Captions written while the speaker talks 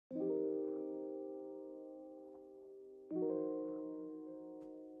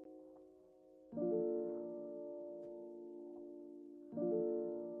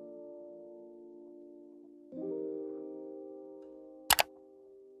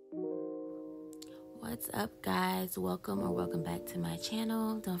What's up, guys? Welcome back to my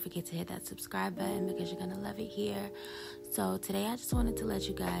channel. Don't forget to hit that subscribe button because you're gonna love it here. So today I just wanted to let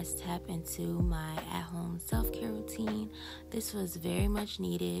you guys tap into my at-home self-care routine. This was very much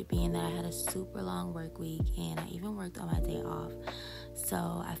needed, being that I had a super long work week and I even worked on my day off. So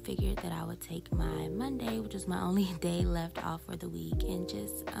I figured that I would take my Monday, which is my only day left off for the week, and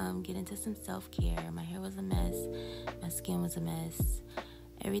just get into some self-care. My hair was a mess, my skin was a mess.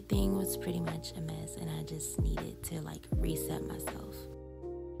 Everything was pretty much a mess, and I just needed to reset myself.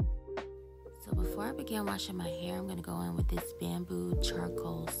 So before I begin washing my hair, I'm gonna go in with this bamboo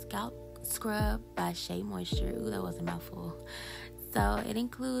charcoal scalp scrub by Shea Moisture. Ooh, that was a mouthful. So it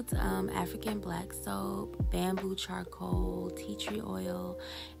includes African black soap, bamboo charcoal, tea tree oil,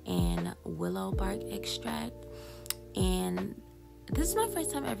 and willow bark extract. And this is my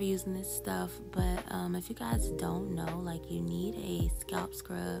first time ever using this stuff, but if you guys don't know, you need a scalp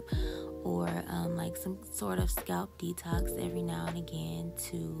scrub or some sort of scalp detox every now and again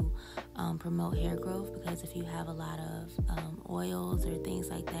to promote hair growth, because if you have a lot of oils or things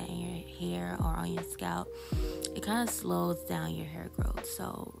like that in your hair or on your scalp, it kind of slows down your hair growth.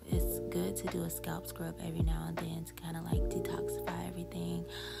 So it's good to do a scalp scrub every now and then to kind of detoxify everything.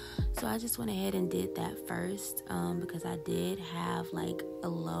 So I just went ahead and did that first because I did have a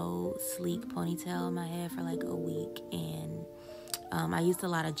low sleek ponytail in my head for a week, and I used a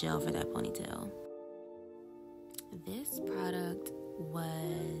lot of gel for that ponytail. This product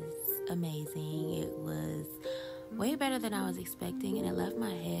was amazing. It was way better than I was expecting, and it left my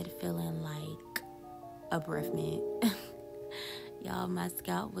head feeling like a breath mint. Y'all, my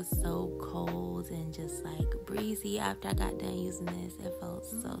scalp was so cold and just breezy after I got done using this. It felt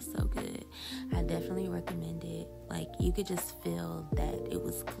so good. I definitely recommend it. You could just feel that it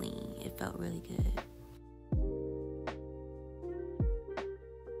was clean. It felt really good.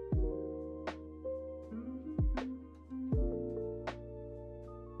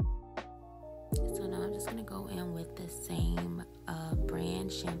 So now I'm just gonna go in with the same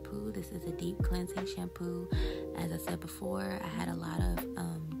brand shampoo. This is a deep cleansing shampoo. As I said before, I had a lot of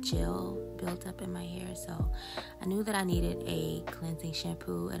gel built up in my hair, so I knew that I needed a cleansing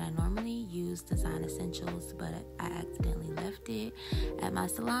shampoo, and I normally use Design Essentials, but I accidentally left it at my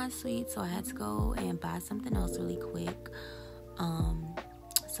salon suite, so I had to go and buy something else really quick.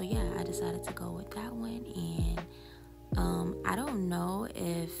 So yeah, I decided to go with that one, and I don't know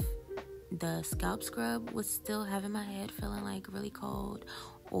if the scalp scrub was still having my head feeling really cold,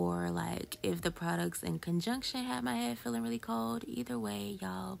 or if the products in conjunction had my head feeling really cold. Either way,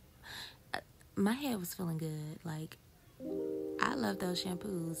 y'all, my head was feeling good. I love those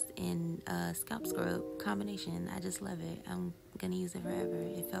shampoos and scalp scrub combination. I just love it. I'm gonna use it forever.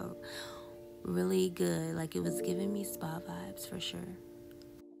 It felt really good. It was giving me spa vibes for sure.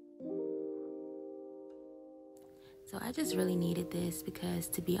 So I just really needed this because,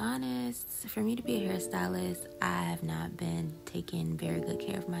 to be honest, for me to be a hairstylist, I have not been taking very good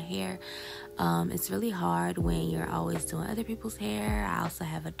care of my hair. It's really hard when you're always doing other people's hair. I also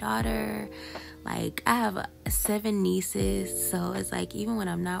have a daughter. I have 7 nieces, so it's even when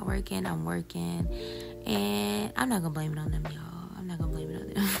I'm not working, I'm working. And I'm not going to blame it on them, y'all. I'm not going to blame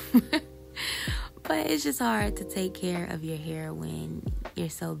it on them. But it's just hard to take care of your hair when you're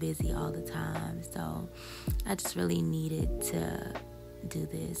so busy all the time. So I just really needed to do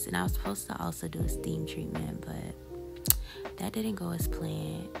this. And I was supposed to also do a steam treatment, but that didn't go as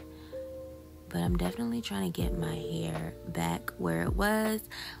planned. But I'm definitely trying to get my hair back where it was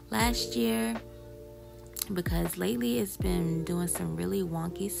last year, because lately it's been doing some really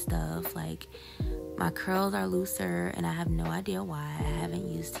wonky stuff. My curls are looser, and I have no idea why. I haven't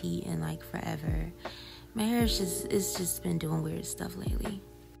used heat in forever. My hair it's just been doing weird stuff lately.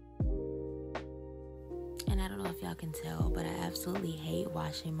 And I don't know if y'all can tell, but I absolutely hate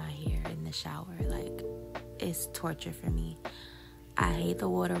washing my hair in the shower. It's torture for me. I hate the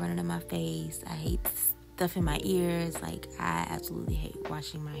water running in my face. I hate stuff in my ears. I absolutely hate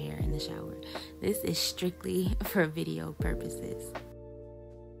washing my hair in the shower. This is strictly for video purposes.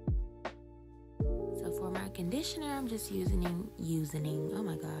 So for my conditioner, I'm just using I'm using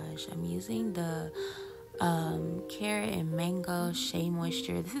the carrot and mango Shea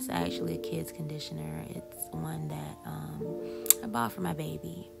Moisture. This is actually a kid's conditioner. It's one that I bought for my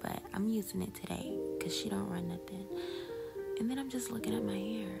baby, but I'm using it today because she don't run nothing. And then I'm just looking at my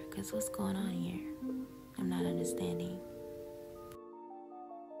hair, because what's going on here? I'm not understanding.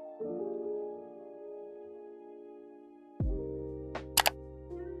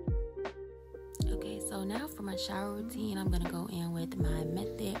 Okay, So now for my shower routine, I'm going to go in with my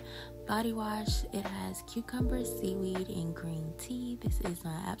Method body wash. It has cucumber, seaweed, and green tea. This is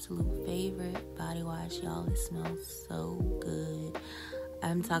my absolute favorite body wash, y'all. It smells so good.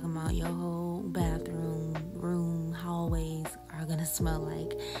 I'm talking about your whole bathroom, room, hallways are going to smell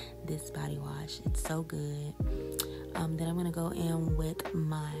like this body wash. It's so good. Then I'm going to go in with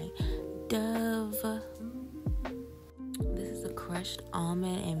my Dove. This is a crushed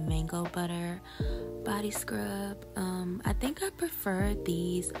almond and mango butter body scrub. I think I prefer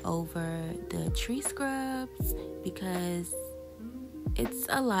these over the tree scrubs because it's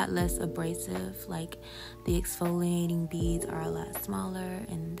a lot less abrasive. Like, the exfoliating beads are a lot smaller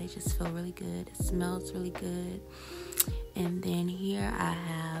and they just feel really good. It smells really good. And then here I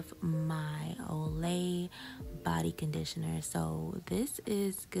have my Olay body conditioner. So this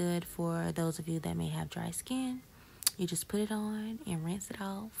is good for those of you that may have dry skin. You just put it on and rinse it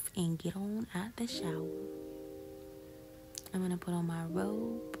off and get on out the shower. I'm going to put on my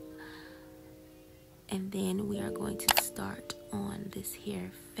robe. And then we are going to start on this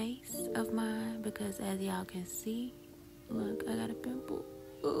here face of mine because as y'all can see, look, I got a pimple.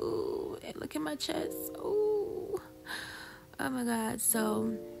 Ooh, and look at my chest. Ooh. Oh my God.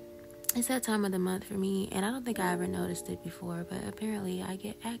 So it's that time of the month for me, and I don't think I ever noticed it before, but apparently I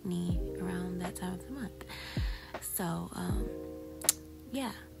get acne around that time of the month. So,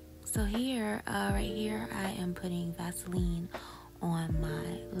 yeah. So here, right here, I am putting Vaseline on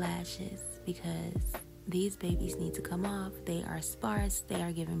my lashes because these babies need to come off. They are sparse. They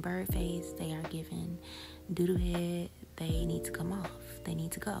are giving bird face. They are giving doodle head. They need to come off. They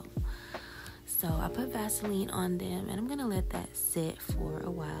need to go. So I put Vaseline on them, and I'm going to let that sit for a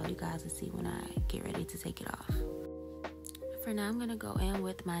while. You guys will see when I get ready to take it off. For now, I'm going to go in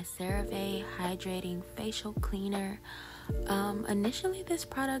with my CeraVe Hydrating Facial Cleaner. Initially, this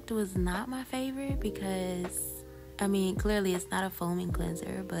product was not my favorite because, I mean, clearly it's not a foaming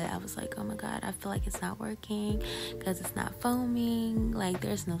cleanser, but I was like, oh my God, I feel like it's not working because it's not foaming. Like,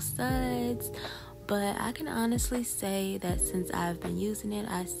 there's no suds. But I can honestly say that since I've been using it,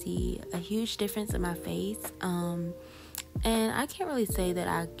 I see a huge difference in my face. And I can't really say that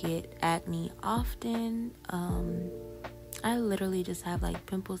I get acne often. I literally just have like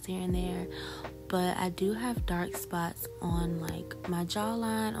pimples here and there, but I do have dark spots on like my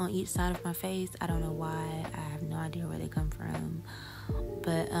jawline on each side of my face. I don't know why. I have no idea where they come from,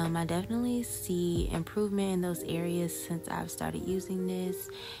 but I definitely see improvement in those areas since I've started using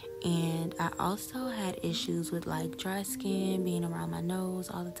this. And I also had issues with like dry skin, being around my nose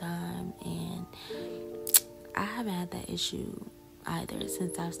all the time, and I haven't had that issue either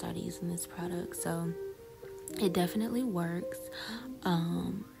since I've started using this product. So it definitely works.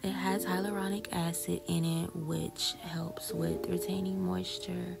 It has hyaluronic acid in it, which helps with retaining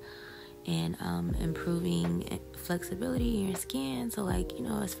moisture and improving flexibility in your skin. So, like, you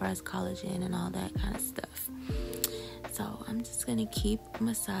know, as far as collagen and all that kind of stuff. So I'm just going to keep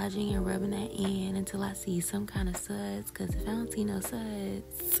massaging and rubbing that in until I see some kind of suds. Because if I don't see no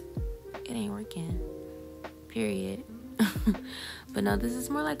suds, it ain't working. Period. But no, this is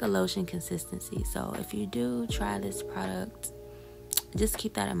more like a lotion consistency. So if you do try this product, just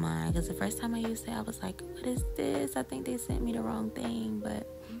keep that in mind. Because the first time I used it, I was like, what is this? I think they sent me the wrong thing. But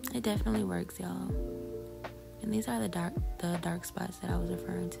it definitely works, y'all. And these are the dark spots that I was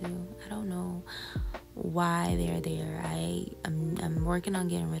referring to. I don't know why they're there. I'm working on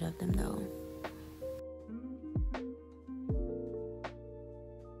getting rid of them though.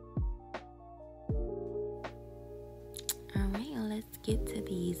 Alright, let's get to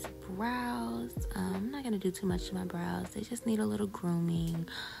these brows. I'm not going to do too much to my brows. They just need a little grooming.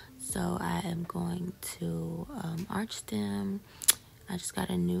 So I am going to arch them. I just got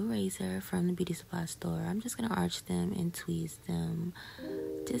a new razor from the beauty supply store. I'm just going to arch them and tweeze them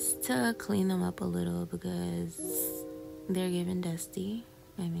just to clean them up a little because they're giving dusty.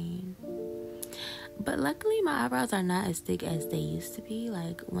 I mean, but luckily my eyebrows are not as thick as they used to be.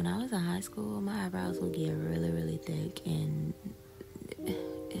 Like, when I was in high school, my eyebrows would get really, really thick and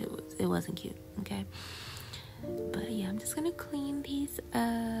it wasn't cute, okay? But yeah, I'm just going to clean these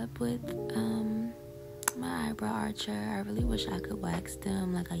up with my eyebrow archer. I really wish I could wax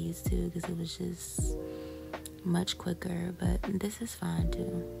them like I used to because it was just much quicker, but this is fine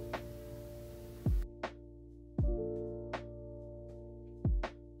too.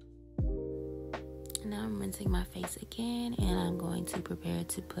 Now I'm rinsing my face again, and I'm going to prepare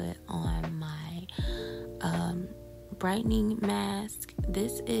to put on my brightening mask.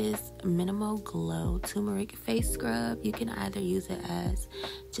 This is Minimal Glow Turmeric Face Scrub. You can either use it as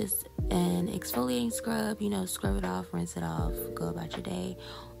just an exfoliating scrub, scrub it off, rinse it off, go about your day.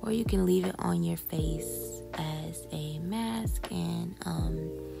 Or you can leave it on your face as a mask, and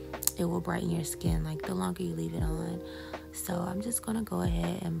it will brighten your skin like the longer you leave it on. So I'm just gonna go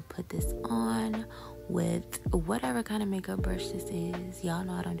ahead and put this on with whatever kind of makeup brush this is. Y'all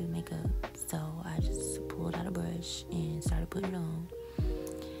know I don't do makeup, so I just pulled out a brush and started putting it on.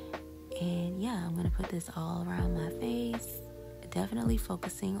 And yeah, I'm gonna put this all around my face, definitely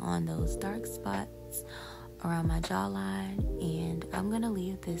focusing on those dark spots around my jawline. And I'm gonna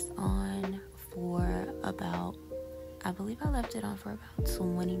leave this on for about, I believe I left it on for about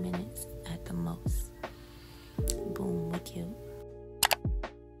 20 minutes at the most. Boom, we cute.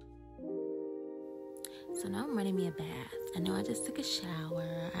 So now I'm running me a bath. I know I just took a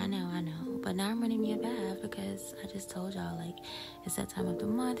shower. I know. But now I'm running me a bath because I just told y'all, like, it's that time of the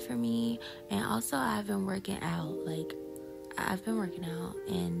month for me. And also I've been working out.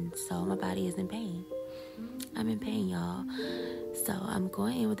 And so my body is in pain. I'm in pain, y'all. So I'm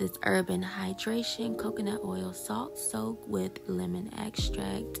going in with this Urban Hydration Coconut Oil Salt Soak with Lemon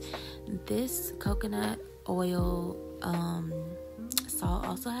Extract. This coconut oil salt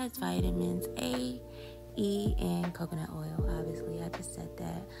also has vitamins A, E, and coconut oil. Obviously, I just said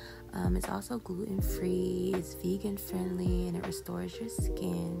that. It's also gluten-free, it's vegan-friendly, and it restores your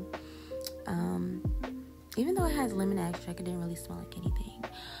skin. Even though it has lemon extract, it didn't really smell like anything.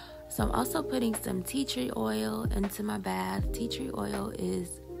 So I'm also putting some tea tree oil into my bath. Tea tree oil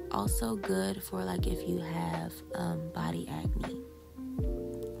is also good for like if you have body acne.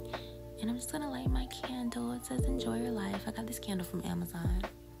 And I'm just gonna light my candle. It says enjoy your life. I got this candle from Amazon.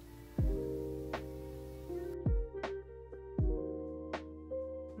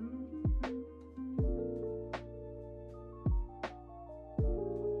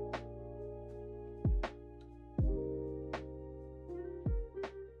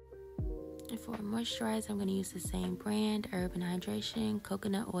 And for moisturizer, I'm going to use the same brand, Urban Hydration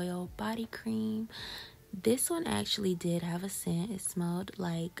Coconut Oil Body Cream. This one actually did have a scent. It smelled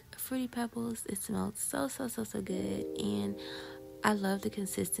like Fruity Pebbles. It smelled so good. And I love the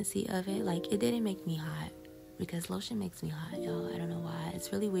consistency of it. Like, it didn't make me hot, because lotion makes me hot, y'all. I don't know why.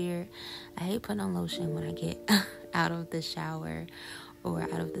 It's really weird. I hate putting on lotion when I get out of the shower or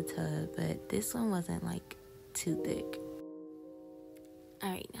out of the tub. But this one wasn't like too thick.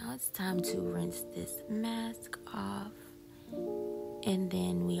 Alright, now it's time to rinse this mask off, and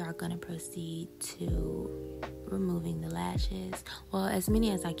then we are going to proceed to removing the lashes. Well, as many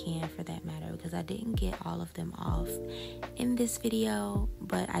as I can for that matter, because I didn't get all of them off in this video,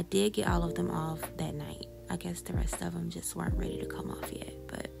 but I did get all of them off that night. I guess the rest of them just weren't ready to come off yet,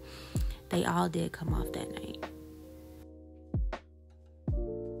 but they all did come off that night.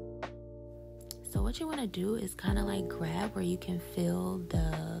 So what you want to do is kind of like grab where you can feel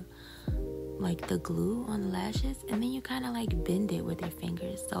the glue on the lashes, and then you kind of like bend it with your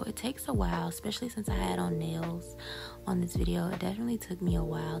fingers. So it takes a while, especially since I had on nails on this video. It definitely took me a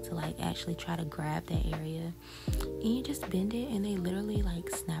while to like actually try to grab that area. And you just bend it and they literally like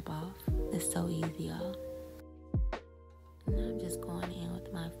snap off. It's so easy, y'all. And I'm just going in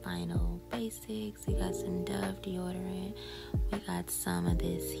with my final basics. We got some Dove deodorant. We got some of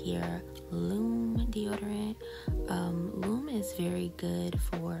this here Loom deodorant. Loom is very good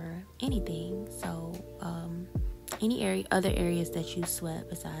for anything. So any other areas that you sweat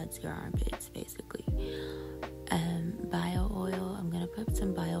besides your armpits, basically. Bio oil. I'm gonna put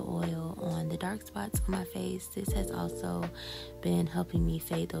some bio oil on the dark spots on my face. This has also been helping me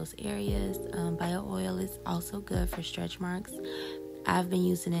fade those areas. Bio oil is also good for stretch marks. I've been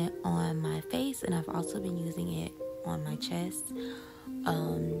using it on my face, and I've also been using it on my chest.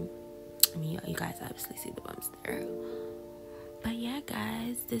 You guys obviously see the bumps there. But yeah,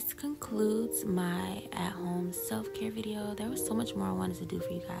 guys, this concludes my at-home self-care video. There was so much more I wanted to do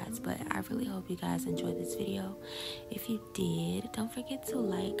for you guys, but I really hope you guys enjoyed this video. If you did, don't forget to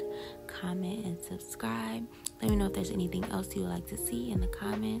like, comment, and subscribe. Let me know if there's anything else you would like to see in the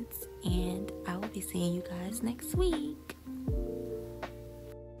comments, and I will be seeing you guys next week.